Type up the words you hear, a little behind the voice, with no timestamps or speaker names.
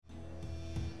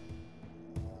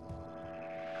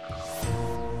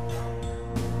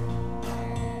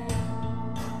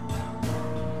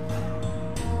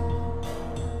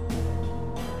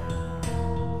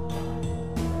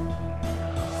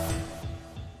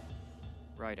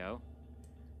Righto.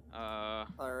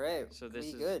 All right. So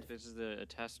this is a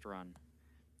test run,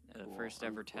 the Cool, first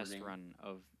I'm ever test recording. run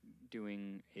of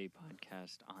doing a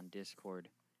podcast on Discord.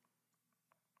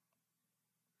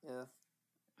 Yeah.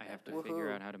 I have to Woohoo. figure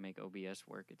out how to make OBS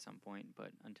work at some point,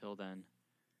 but until then,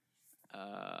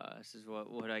 this is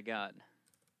what I got.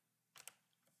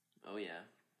 Oh yeah.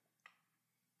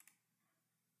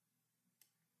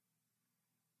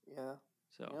 Yeah.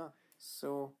 So Yeah.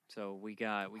 So we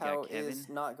got how Kevin. is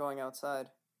not going outside?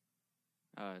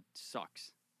 It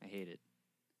sucks. I hate it.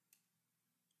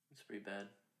 It's pretty bad.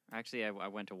 Actually, I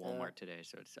went to Walmart today,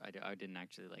 so I didn't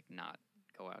actually not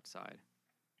go outside.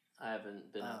 I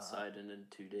haven't been outside in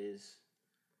 2 days.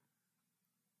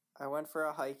 I went for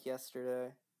a hike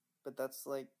yesterday, but that's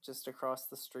just across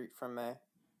the street from me.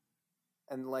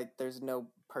 And there's no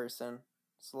person.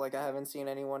 So I haven't seen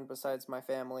anyone besides my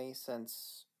family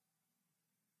since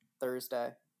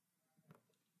Thursday.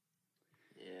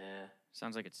 Yeah,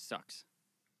 Sounds like it sucks.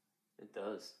 it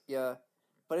does. Yeah.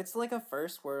 But it's a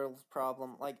first world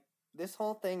problem. This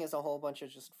whole thing is a whole bunch of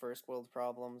just first world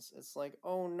problems. It's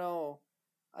oh no,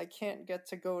 I can't get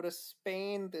to go to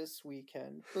Spain this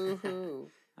weekend.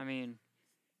 Boo-hoo. I mean,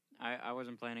 I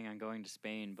wasn't planning on going to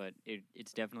Spain, but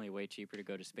it's definitely way cheaper to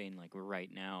go to Spain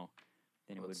right now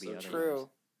than it would be otherwise. True.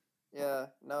 Yeah,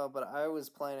 no, but I was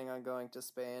planning on going to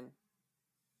Spain.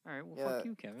 All right, well, Yeah, fuck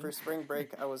you, Kevin. for spring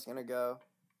break, I was gonna go.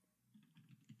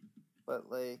 But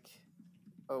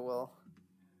oh well.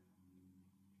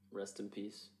 Rest in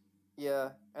peace. Yeah,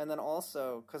 and then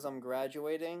also, because I'm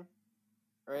graduating,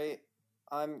 right?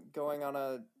 I'm going on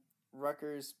a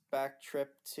Rutgers back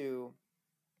trip to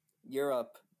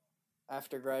Europe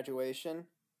after graduation,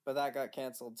 but that got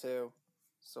canceled too.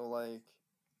 So,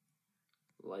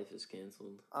 Life is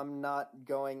canceled. I'm not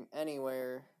going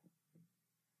anywhere.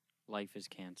 Life is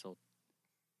canceled.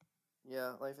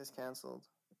 Yeah, life is canceled.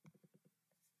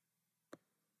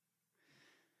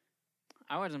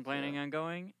 I wasn't planning on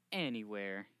going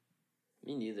anywhere.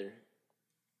 Me neither.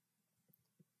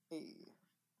 Hey.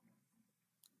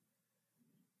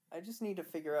 I just need to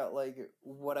figure out,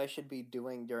 what I should be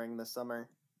doing during the summer.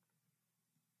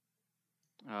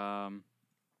 I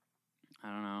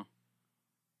don't know.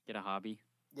 Get a hobby.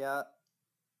 Yeah,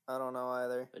 I don't know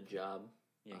either. A job.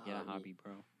 Yeah, get a hobby,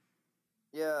 bro.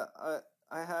 Yeah,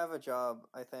 I have a job,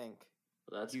 I think.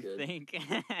 Well, that's You good. think?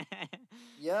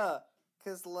 Yeah,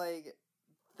 because,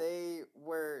 they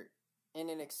were in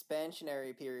an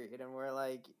expansionary period, and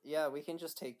we're yeah, we can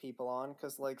just take people on,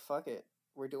 because, fuck it.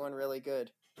 We're doing really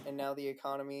good. And now the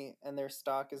economy and their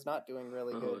stock is not doing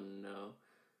really Oh good. no.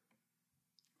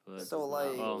 But, So,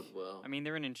 well, I mean,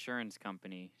 they're an insurance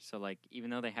company, so, even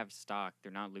though they have stock,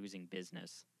 they're not losing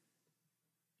business.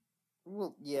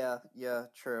 Well, yeah,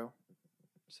 true.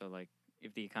 So,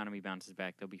 if the economy bounces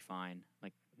back, they'll be fine.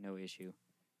 No issue.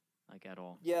 At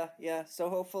all. Yeah, so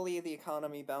hopefully the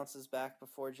economy bounces back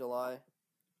before July.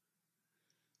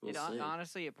 we'll see.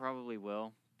 Honestly, it probably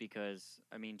will, because,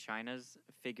 I mean, China's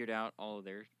figured out all of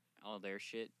their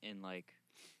shit in,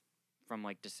 from,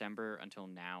 December until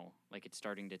now. It's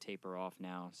starting to taper off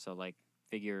now, so,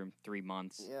 figure 3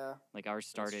 months. Yeah. Ours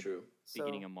started That's true.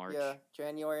 beginning of March. Yeah,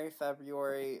 January,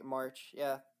 February, March.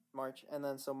 Yeah, March. And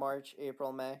then so March,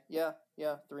 April, May. Yeah,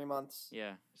 3 months.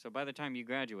 Yeah, so by the time you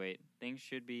graduate, things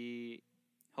should be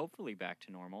hopefully back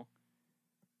to normal.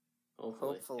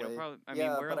 Hopefully. It'll probably,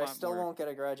 we're but a I lot still more... won't get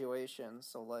a graduation,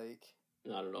 so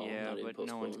Not at all. Yeah, Not even but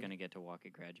no one's postponed. going to get to walk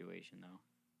at graduation,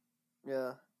 though.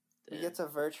 yeah. Damn. We get to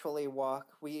virtually walk.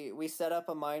 We set up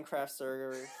a Minecraft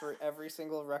server for every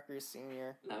single Rutgers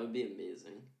senior. That would be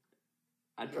amazing.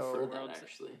 I'd Yo, prefer that,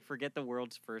 actually. Forget the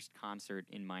world's first concert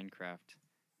in Minecraft.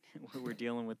 We're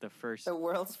dealing with the first... The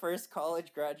world's first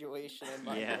college graduation in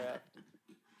Minecraft. Yeah.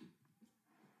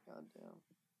 God damn.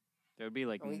 That would be,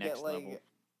 And we next get, level.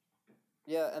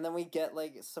 Yeah, and then we get,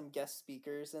 some guest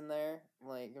speakers in there.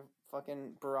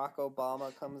 Fucking Barack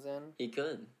Obama comes in. He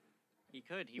could. He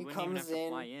could. He He wouldn't even have comes to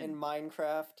fly in. in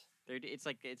Minecraft. It's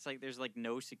like there's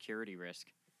no security risk.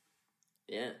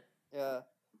 Yeah. Yeah.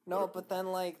 No, but then,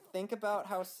 think about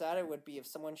how sad it would be if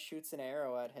someone shoots an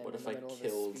arrow at him What in if the I middle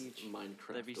killed of his speech. Minecraft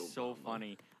That'd be Obama? so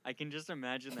funny. I can just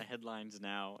imagine the headlines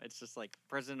now. It's just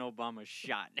President Obama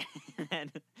shot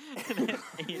in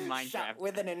Minecraft. Shot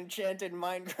with an enchanted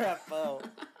Minecraft bow.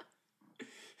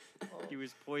 He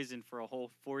was poisoned for a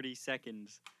whole 40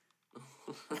 seconds.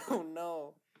 Oh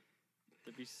no.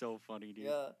 That'd be so funny, dude.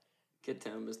 Yeah. Get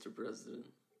down, Mr. President.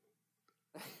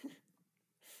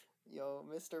 Yo,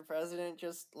 Mr. President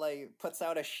just puts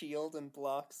out a shield and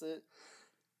blocks it.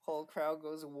 Whole crowd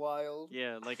goes wild.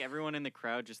 Yeah, everyone in the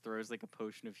crowd just throws a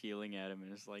potion of healing at him,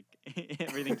 and it's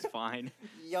everything's fine.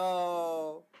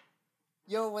 Yo.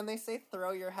 Yo, when they say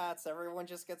throw your hats, everyone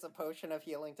just gets a potion of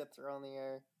healing to throw in the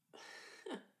air.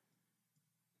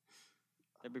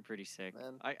 That'd be pretty sick.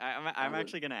 Man. I'm would-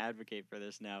 actually gonna advocate for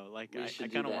this now. Like We I should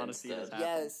do kind of that want to see this instead.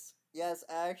 happen. Yes,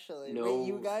 actually. No. Wait,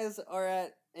 you guys are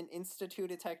at an Institute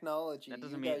of Technology. That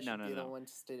doesn't you mean- guys no, should no, be the no.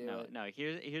 ones to do No, it. no.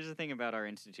 Here's the thing about our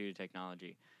Institute of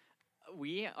Technology.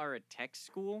 We are a tech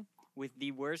school with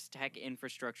the worst tech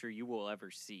infrastructure you will ever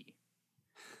see.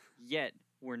 Yet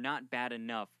we're not bad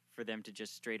enough for them to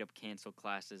just straight up cancel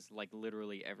classes like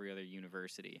literally every other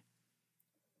university.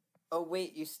 Oh,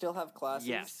 wait, you still have classes?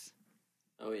 Yes.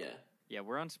 Oh yeah. Yeah,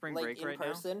 we're on spring Like break in right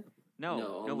person? now. No,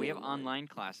 No, we only have online. online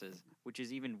classes, which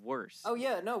is even worse. Oh,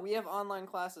 yeah, no, we have online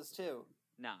classes too.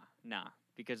 Nah,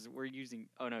 because we're using.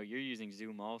 Oh no, you're using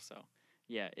Zoom also.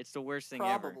 Yeah, it's the worst thing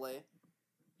ever. Probably.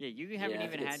 Yeah, you haven't I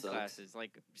even think it had sucks. classes.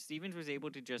 Like Stevens was able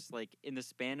to just like in the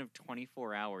span of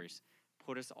 24 hours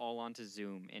put us all onto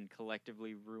Zoom and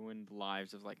collectively ruined the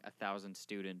lives of like 1,000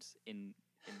 students in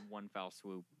one foul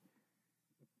swoop.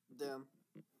 Damn.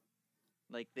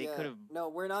 Like they Yeah. could have. No,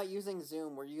 we're not using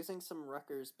Zoom. We're using some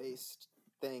Rutgers-based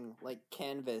thing, like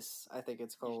Canvas, I think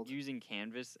it's called. Using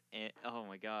Canvas. And, oh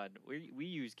my God, we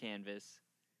use Canvas.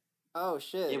 Oh,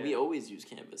 shit. Yeah, we always use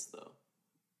Canvas though.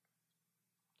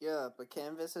 Yeah, but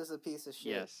Canvas is a piece of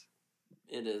shit. Yes,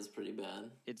 It is pretty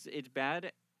bad. it's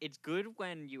bad. It's good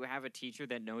when you have a teacher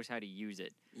that knows how to use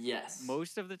it. Yes.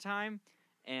 Most of the time,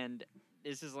 and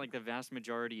this is like the vast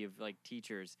majority of like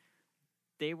teachers,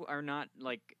 they are not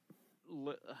like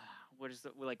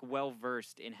like well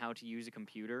versed in how to use a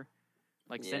computer.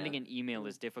 Like sending Yeah. an email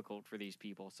is difficult for these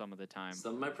people some of the time.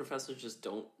 Some of my professors just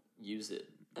don't use it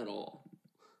at all.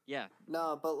 Yeah,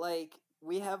 No, but like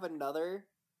we have another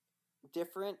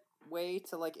different way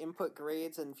to like input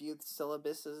grades and view the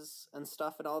syllabuses and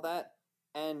stuff and all that,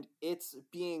 and it's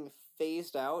being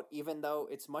phased out even though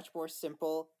it's much more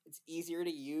simple, it's easier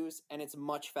to use, and it's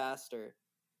much faster.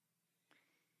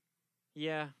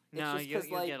 yeah. It's No, just 'cause,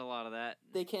 you'll like, get a lot of that.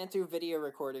 They can't do video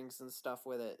recordings and stuff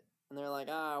with it, and they're like,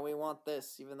 we want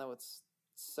this even though it's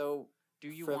so Do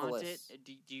you frivolous. want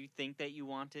it? Do you think that you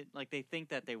want it? Like they think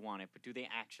that they want it, but do they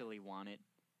actually want it?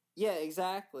 Yeah,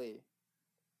 exactly.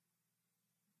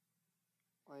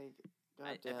 Like,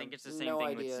 I goddamn, think it's the same no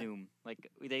thing idea. with Zoom.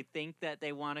 Like they think that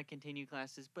they want to continue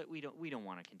classes, but we don't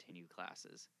want to continue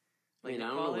classes. I mean, the I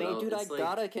don't know quality- Wait, Well, dude, I it's like-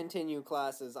 gotta continue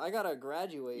classes. I gotta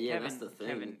graduate. Yeah, Kevin, that's the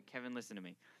thing. Kevin, listen to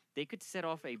me. They could set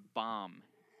off a bomb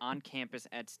on campus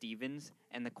at Stevens,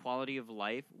 and the quality of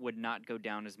life would not go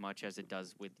down as much as it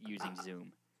does with using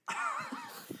Zoom.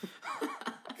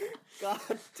 God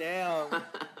damn.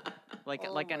 Like,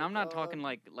 Oh and my I'm not talking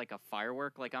God. like a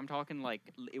firework. Like I'm talking like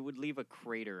it would leave a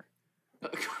crater.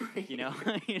 You know,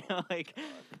 like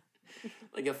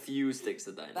like a few sticks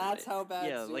of dynamite. That's how bad.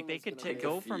 yeah, Zoom like they is could gonna take be.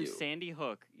 go a from few. Sandy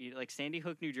Hook, like Sandy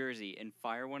Hook, New Jersey, and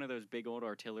fire one of those big old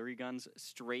artillery guns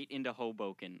straight into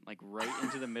Hoboken, like right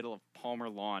into the middle of Palmer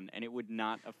Lawn, and it would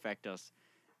not affect us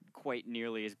quite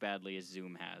nearly as badly as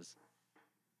Zoom has.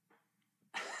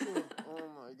 Oh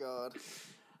my god.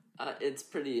 It's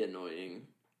pretty annoying.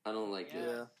 I don't like it.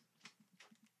 Yeah.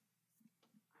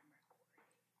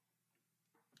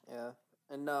 Yeah.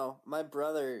 And no, my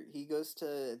brother, he goes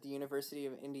to the University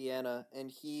of Indiana,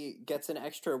 and he gets an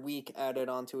extra week added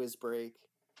onto his break.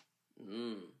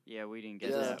 Mm. Yeah, we didn't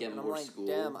get Does that. it get and I'm more like, school?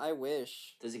 damn, I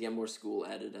wish. Does he get more school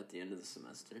added at the end of the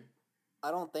semester?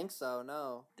 I don't think so,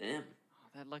 no. Damn. Oh,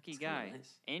 that lucky That's kinda guy.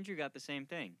 nice. Andrew got the same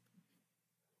thing.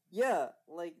 Yeah,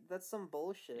 like, that's some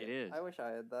bullshit. It is. I wish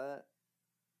I had that.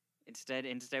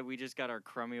 Instead, we just got our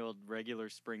crummy old regular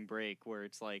spring break where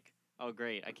it's like, oh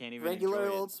great, I can't even Regular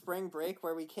enjoy old it. spring break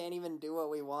where we can't even do what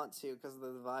we want to because of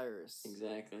the virus.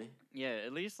 Exactly. Yeah,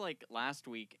 at least like last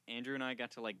week, Andrew and I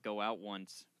got to like go out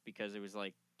once because it was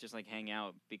like just like hang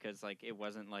out because like it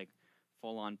wasn't like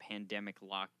full on pandemic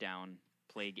lockdown,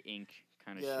 Plague Inc.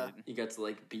 kind of Yeah. shit. You got to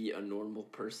like be a normal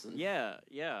person. Yeah,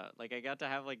 yeah. Like I got to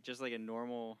have like just like a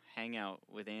normal hangout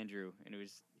with Andrew, and it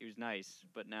was nice.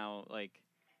 But now like,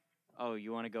 oh,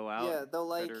 you want to go out? Yeah, though,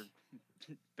 like,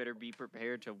 better be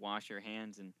prepared to wash your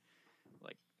hands and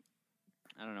like,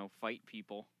 I don't know, fight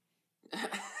people.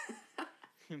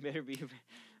 Better be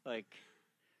like.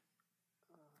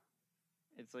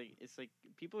 It's like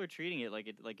people are treating it like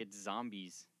it's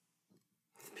zombies.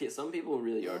 Some people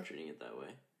really are Yeah. treating it that way.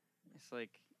 It's like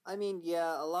I mean,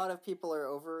 yeah, a lot of people are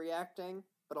overreacting,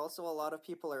 but also a lot of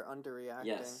people are underreacting.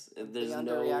 Yes, And there's the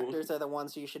no- underreactors are the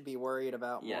ones you should be worried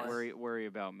about Yes. more. worry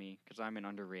about me because I'm an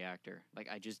underreactor. Like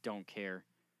I just don't care.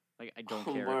 Like I don't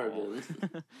Oh, care at all.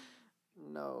 Marvin.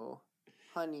 No,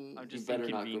 honey. I'm You just better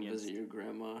not go inconvenienced. visit your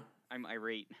grandma. I'm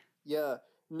irate. Yeah,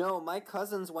 No, my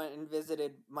cousins went and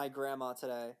visited my grandma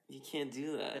today. You can't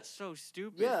do that. That's so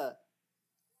stupid. Yeah,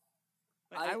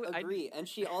 Like, I I'd- agree. And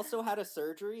she also had a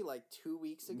surgery like 2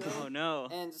 weeks ago. Oh no.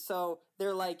 And so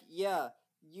they're like, yeah,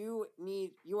 you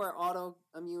are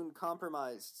autoimmune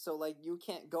compromised. So like you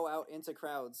can't go out into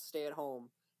crowds, stay at home.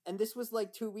 And this was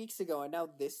like 2 weeks ago, and now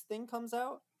this thing comes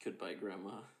out? Goodbye,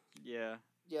 Grandma. Yeah.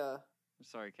 Yeah, I'm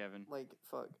sorry, Kevin. like,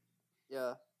 fuck.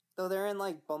 Yeah. Though they're in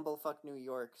like bumblefuck New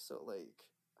York, so like,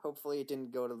 hopefully it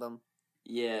didn't go to them.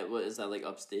 Yeah, what is that, like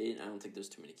upstate? I don't think there's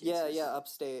too many cases. Yeah,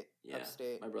 upstate. Yeah,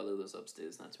 Upstate. my brother lives upstate.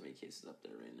 There's not too many cases up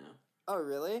there right now. Oh,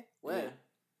 really? Where? Yeah.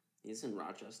 He's in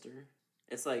Rochester.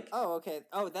 It's like... Oh, okay.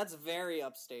 Oh, that's very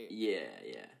upstate. Yeah.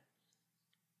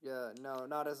 Yeah, no,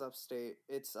 not as upstate.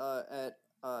 It's at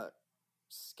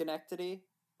Schenectady.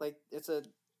 Like it's a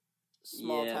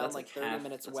small Yeah, town that's like 30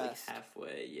 minutes that's west. like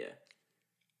halfway, yeah.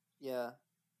 Yeah.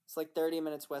 It's like 30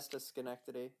 minutes west of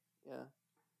Schenectady. Yeah.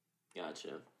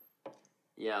 Gotcha.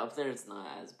 Yeah, up there it's not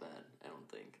as bad, I don't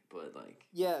think. But like...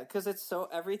 Yeah, cuz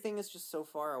everything is just so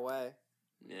far away.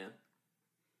 Yeah.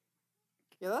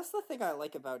 Yeah, that's the thing I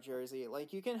like about Jersey.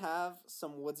 Like you can have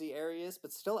some woodsy areas,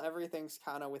 but still everything's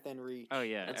kind of within reach. Oh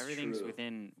yeah, That's everything's true.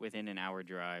 within an hour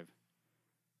drive.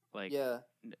 Like Yeah.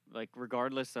 like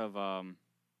regardless of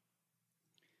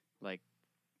like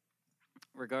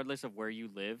regardless of where you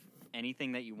live,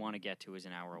 anything that you want to get to is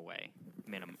an hour away,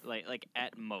 minimum. Like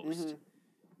at most. Mhm.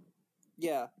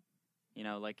 Yeah. You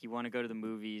know, like you want to go to the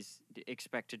movies,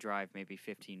 expect to drive maybe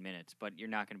 15 minutes, but you're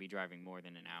not going to be driving more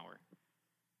than an hour.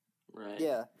 Right.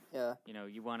 Yeah. Yeah. You know,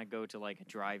 you want to go to like a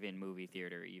drive-in movie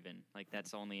theater even. Like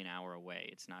that's only an hour away.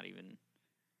 It's not even.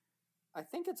 I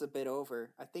think it's a bit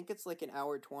over. I think it's like an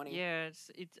hour 20. Yeah, it's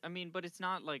I mean, but it's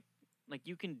not like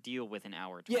you can deal with an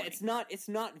hour 20. Yeah, it's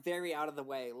not very out of the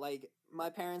way. Like my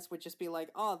parents would just be like,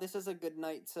 "Oh, this is a good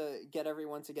night to get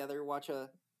everyone together, watch a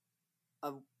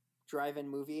drive-in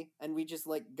movie," and we just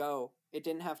like go. It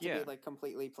didn't have to Yeah. be like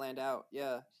completely planned out.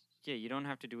 Yeah. Yeah, you don't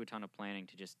have to do a ton of planning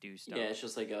to just do stuff. Yeah, it's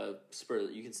just like a spur...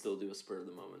 You can still do a spur of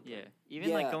the moment thing. Yeah,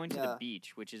 even like Yeah, going to the yeah.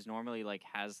 beach, which is normally like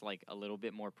has like a little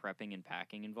bit more prepping and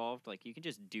packing involved. Like you can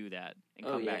just do that and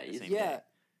Oh, come yeah, back the easy. same Yeah. day.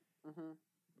 Mhm.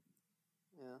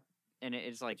 Yeah. And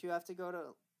it's like But you have to go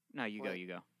to no, you go, what? you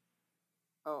go.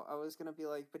 Oh, I was going to be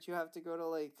like, but you have to go to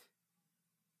like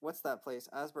what's that place?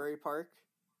 Asbury Park?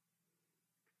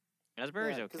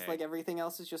 Asbury's Yeah, okay. cuz like everything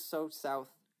else is just so south.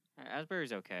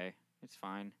 Asbury's okay. It's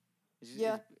fine. It's,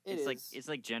 Yeah, it's like is. it's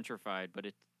like gentrified, but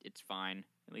it's fine.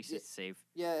 At least Yeah. it's safe.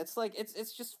 Yeah, it's like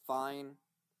it's just fine.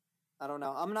 I don't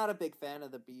know. I'm not a big fan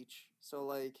of the beach, so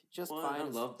like just Well, I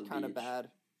fine love the is kind of beach.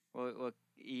 bad. Well,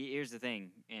 here's the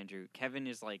thing, Andrew. Kevin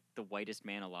is like the whitest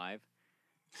man alive.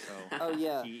 So Oh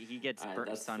yeah. he gets Alright,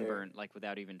 that's fair. sunburnt like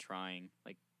without even trying.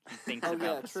 Like he thinks Oh, about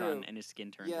yeah, the true. sun and his skin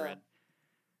turns Yeah. red.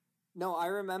 No, I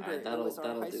remember Alright, it was our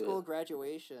that'll high do school it.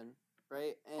 graduation,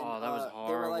 right? And Oh, that was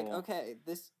they were like, horrible. okay,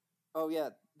 this. Oh yeah,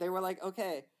 they were like,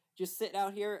 okay, just sit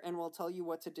out here and we'll tell you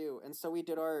what to do. And so we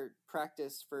did our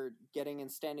practice for getting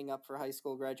and standing up for high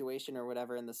school graduation or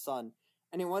whatever in the sun,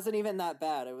 and it wasn't even that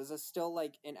bad. It was still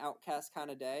like an outcast kind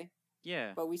of day,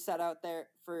 Yeah. but we sat out there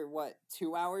for what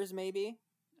 2 hours maybe.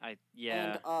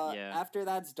 Yeah. And yeah. after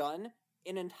that's done,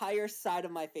 an entire side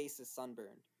of my face is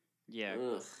sunburned. Yeah.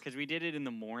 Ugh. Because we did it in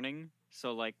the morning,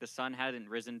 so like the sun hadn't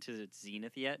risen to its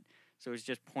zenith yet, so it was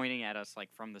just pointing at us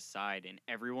like from the side, and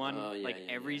everyone, Oh, yeah, like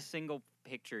yeah, every yeah. single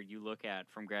picture you look at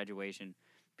from graduation,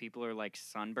 people are like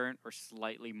sunburnt or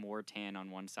slightly more tan on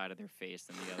one side of their face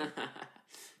than the other.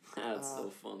 That's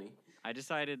so funny. I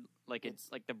decided, like it's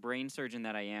It's- like the brain surgeon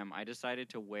that I am, I decided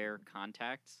to wear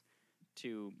contacts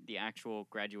to the actual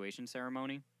graduation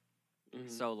ceremony. Mhm.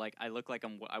 So like I look like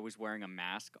I was wearing a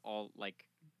mask all like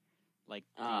the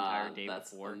Ah, entire day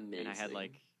that's before, and I had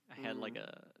amazing.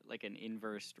 like an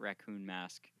inverse raccoon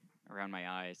mask around my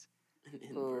eyes, An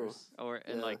inverse.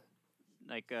 and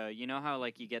Yeah. you know how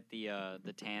like you get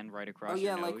the tan right across Oh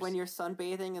your yeah, nose. like when you're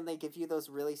sunbathing and they give you those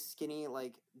really skinny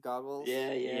like goggles.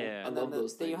 Yeah, yeah. Yeah. I And love then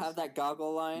those then you things. have that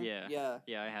goggle line. Yeah.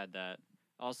 Yeah. I had that.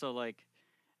 Also, like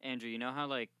Andrew, you know how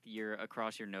like you're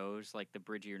across your nose, like the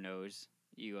bridge of your nose,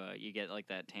 you get like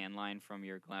that tan line from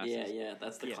your glasses. Yeah, yeah.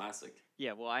 That's the Yeah. classic.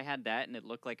 Yeah, well, I had that, and it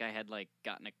looked like I had like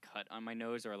gotten a cut on my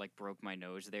nose or like broke my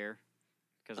nose there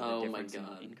because of Oh the my difference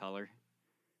God. in color.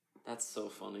 That's so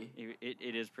funny.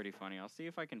 It is pretty funny. I'll see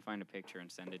if I can find a picture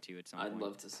and send it to you at some I'd point.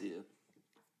 love to see it.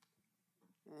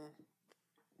 Eh.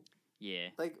 Yeah,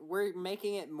 Like we're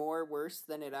making it more worse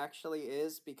than it actually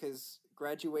is because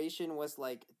graduation was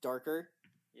like darker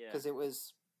yeah. because it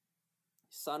was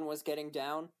sun was getting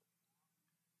down.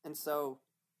 And so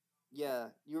yeah,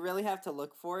 you really have to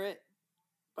look for it,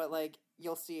 but like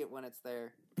you'll see it when it's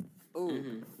there. Ooh,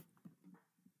 Mm-hmm.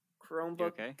 Chromebook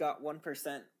okay? got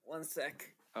 1%. 1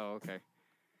 sec. Oh, okay.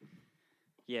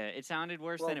 Yeah, it sounded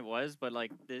worse Well- than it was, but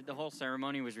like the whole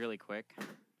ceremony was really quick.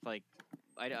 Like,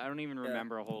 I don't even Yeah.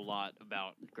 remember a whole lot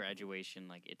about graduation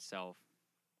like itself.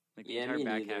 Like the Yeah, entire me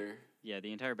back half. neither. Yeah,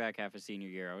 the entire back half of senior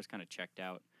year, I was kind of checked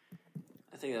out.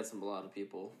 I think that's a lot of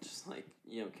people. Just like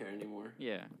you don't care anymore.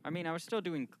 Yeah, I mean, I was still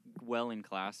doing well in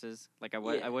classes. Like Yeah.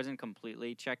 I wasn't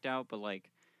completely checked out, but like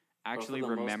But for actually the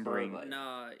most part, remembering. like-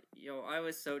 Nah, yo, I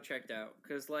was so checked out.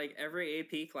 Because, like, every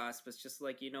AP class was just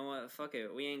like, you know what, fuck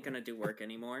it, we ain't gonna do work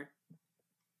anymore.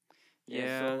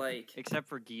 Yeah, So, like, except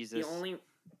for Gizus. the only...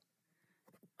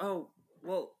 Oh,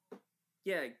 well,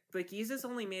 yeah, but Jesus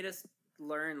only made us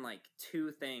learn, like,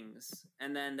 2 things.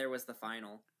 And then there was the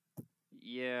final.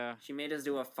 Yeah, She made us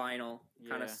do a final.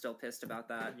 Kind of Yeah. still pissed about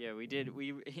that. yeah, we did.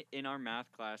 We in our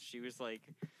math class, she was like,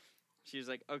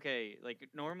 okay, like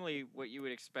normally what you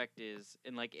would expect is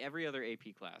in like every other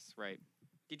AP class, right?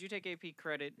 Did you take AP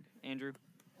credit, Andrew?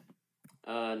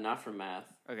 Not for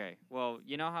math. Okay, well,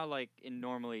 you know how like in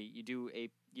normally you do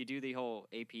the whole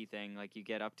AP thing, like you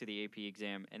get up to the AP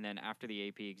exam, and then after the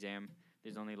AP exam,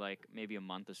 there's only like maybe a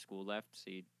month of school left, so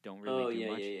you don't really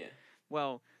do much. Yeah.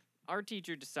 Well, our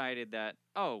teacher decided that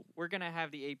we're gonna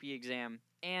have the AP exam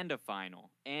and a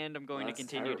final, and I'm going to that's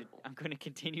continue terrible. I'm going to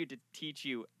continue to teach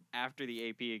you after the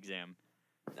AP exam.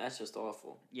 That's just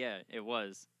awful. Yeah, it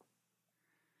was.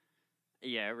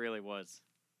 Yeah, it really was.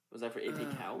 Was that for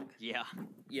AP Calc? Yeah,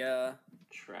 Yeah.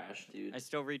 Trash, dude. I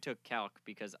still retook calc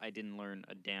because I didn't learn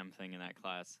a damn thing in that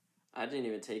class. I didn't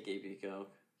even take AP Calc.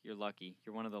 You're lucky.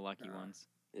 You're one of the lucky Uh. ones.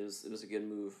 It was a good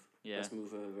move. Yeah. Best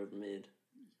move I've ever made.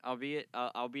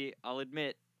 I'll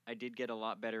admit I did get a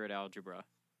lot better at algebra,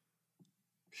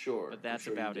 Sure. but I'm that's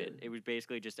sure you about it. did. It was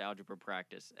basically just algebra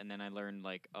practice, and then I learned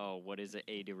like, what is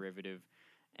a derivative,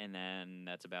 and then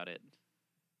that's about it.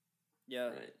 Yeah.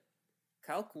 Right.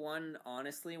 Calc 1,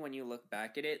 honestly, when you look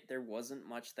back at it, there wasn't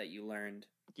much that you learned.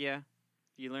 Yeah,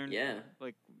 you learn Yeah.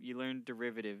 like you learn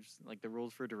derivatives, like the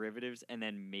rules for derivatives, and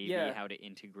then maybe Yeah. how to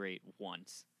integrate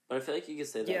once. But I feel like you could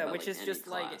say that Yeah, about which like, is any just,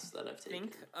 like, class that I've taken.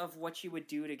 Think of what you would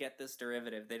do to get this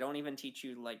derivative. They don't even teach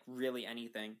you, like, really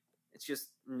anything. It's just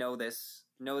know this,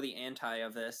 know the anti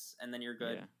of this, and then you're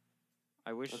good. Yeah.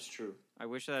 I wish That's true. I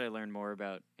wish that I learned more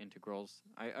about integrals.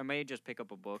 I may just pick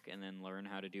up a book and then learn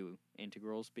how to do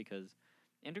integrals because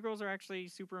integrals are actually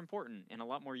super important and a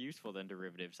lot more useful than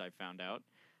derivatives, I found out.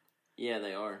 Yeah,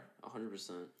 they are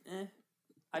 100%. I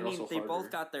They're mean, also they harder. both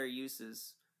got their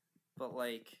uses, but,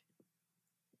 like,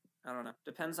 I don't know.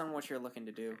 Depends on what you're looking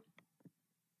to do.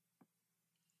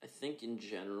 I think in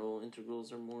general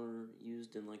integrals are more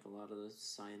used in like a lot of the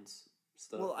science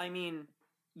stuff. Well, I mean,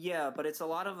 yeah, but it's a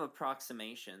lot of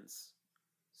approximations.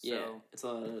 So, yeah, it's a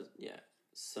lot of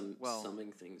Well,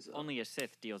 summing things up. Only a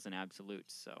Sith deals in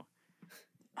absolutes, so.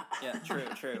 yeah,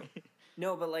 true.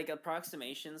 No, but, like,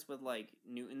 approximations with, like,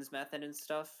 Newton's method and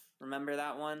stuff. Remember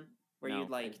that one? Where No. you'd,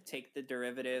 like, take the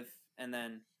derivative and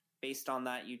then based on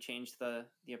that you change the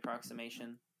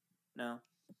approximation? No?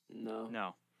 No.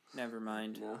 No. Never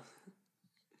mind. No.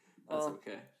 That's Well,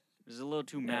 okay. This is a little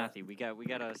too Yeah. mathy. We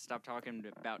gotta stop talking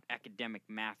about academic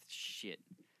math shit.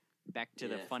 Back to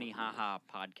the Yeah, funny fuck haha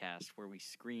podcast where we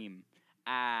scream.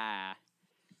 Ah.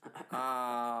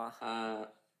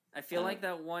 I feel Uh, like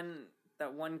that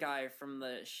one guy from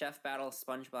the Chef Battle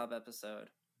SpongeBob episode.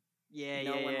 Yeah, You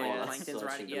know, yeah, when, yeah. like, yeah. that's Plankton's such a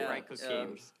riding- good yeah, Right, episode.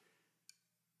 games.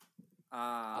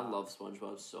 I love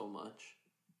SpongeBob so much.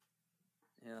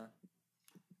 Yeah.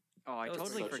 Oh, I That was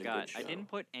totally such a good forgot. I show. didn't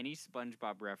put any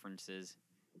SpongeBob references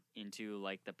into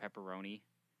like the pepperoni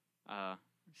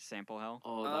sample hell.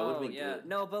 Oh, that would have been yeah. good.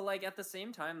 No, but, like, at the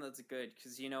same time, that's good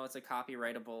because you know it's a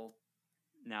copyrightable.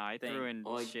 No, I thing. threw in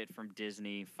Oh, I- shit from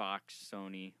Disney, Fox,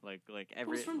 Sony, like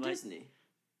every Who's from like, Disney?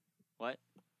 What?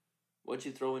 What'd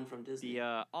you throw in from Disney?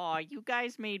 The you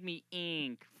guys made me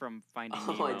ink from Finding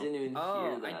oh, Nemo. I didn't even Oh,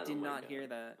 hear that. I did Oh my not God. hear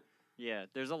that. Yeah,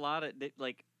 there's a lot of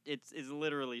like it's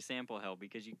literally sample hell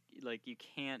because you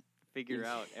can't figure You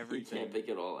out can't- everything. You can't pick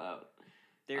it all out.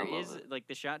 There I love is it. like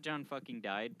the shot John fucking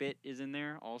died bit is in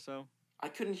there also. I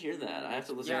couldn't hear that. I have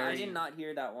to listen. Yeah, I to did not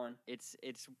hear that one. It's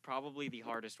probably the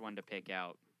hardest one to pick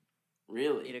out.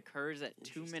 Really? It occurs at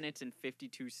 2 Interesting. minutes and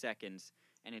 52 seconds,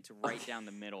 and it's right Okay. down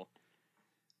the middle.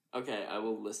 Okay, I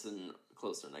will listen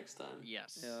closer next time.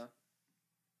 Yes. Yeah.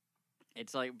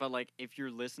 It's like, but like, if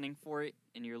you're listening for it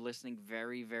and you're listening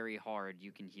very, very hard,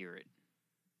 you can hear it.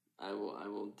 I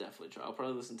will definitely try. I'll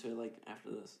probably listen to it like after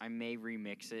this. I may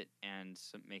remix it and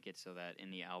make it so that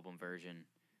in the album version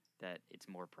that it's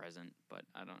more present, but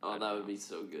I don't. Oh, I that don't would know. be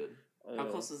so good. How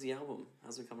close is the album?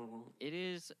 How's it coming along? It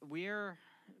is. We're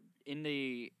in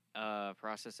the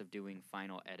process of doing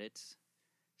final edits.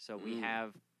 So we Mm.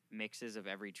 have mixes of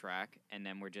every track, and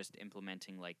then we're just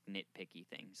implementing like nitpicky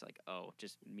things, like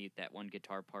just mute that one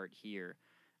guitar part here,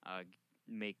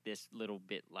 make this little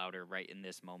bit louder right in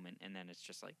this moment, and then it's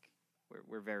just like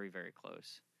we're very very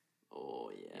close. Oh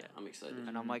yeah, Yeah. I'm excited. Mm.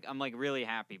 And I'm like really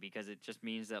happy because it just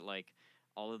means that like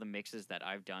all of the mixes that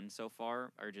I've done so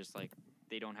far are just like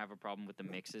they don't have a problem with the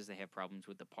mixes, they have problems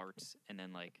with the parts, and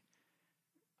then like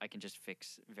I can just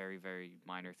fix very very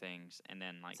minor things, and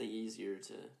then like It's easier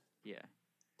to yeah,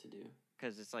 do.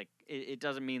 because it's like it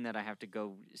doesn't mean that I have to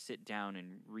go sit down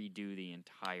and redo the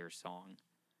entire song,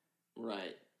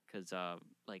 Right. because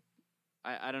like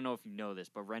I don't know if you know this,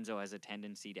 but Renzo has a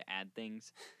tendency to add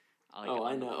things. Like, Oh,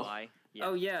 I on the know. fly. Yeah.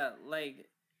 Oh yeah, like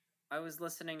I was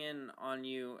listening in on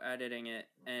you editing it,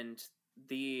 and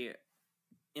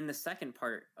in the second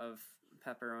part of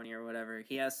Pepperoni or whatever,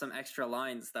 he has some extra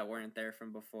lines that weren't there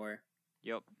from before.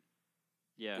 Yep.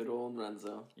 Yeah. Good old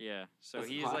Renzo. Yeah. So That's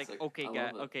a he's like, classic. okay, I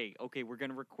guy, love it. okay, we're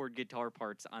gonna record guitar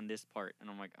parts on this part, and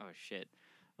I'm like, oh shit,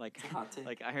 like, It's a hot take.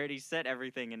 like I already set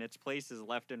everything in its places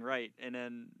left and right, and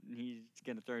then he's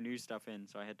gonna throw new stuff in,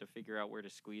 so I had to figure out where to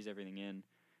squeeze everything in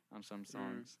on some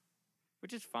songs,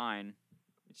 which is fine.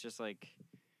 It's just like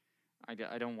I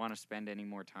don't want to spend any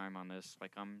more time on this.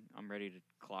 Like I'm ready to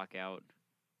clock out.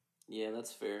 Yeah,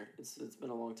 that's fair. It's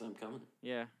been a long time coming.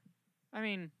 Yeah, I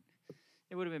mean,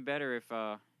 it would have been better if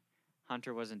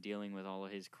Hunter wasn't dealing with all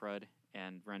of his crud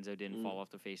and Renzo didn't fall off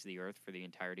the face of the earth for the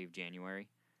entirety of January.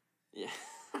 Yeah.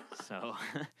 So,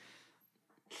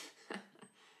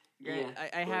 Yeah,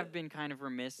 I have but- been kind of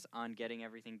remiss on getting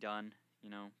everything done,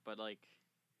 but like,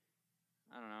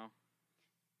 I don't know.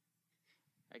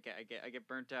 I get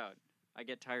burnt out. I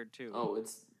get tired too. Oh,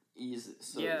 it's easy.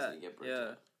 So Yeah, easy to get burnt yeah.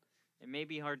 out. It may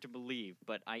be hard to believe,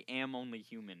 but I am only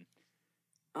human.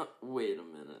 Wait a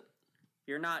minute.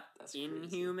 You're not That's crazy.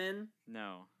 inhuman.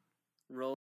 No. Roll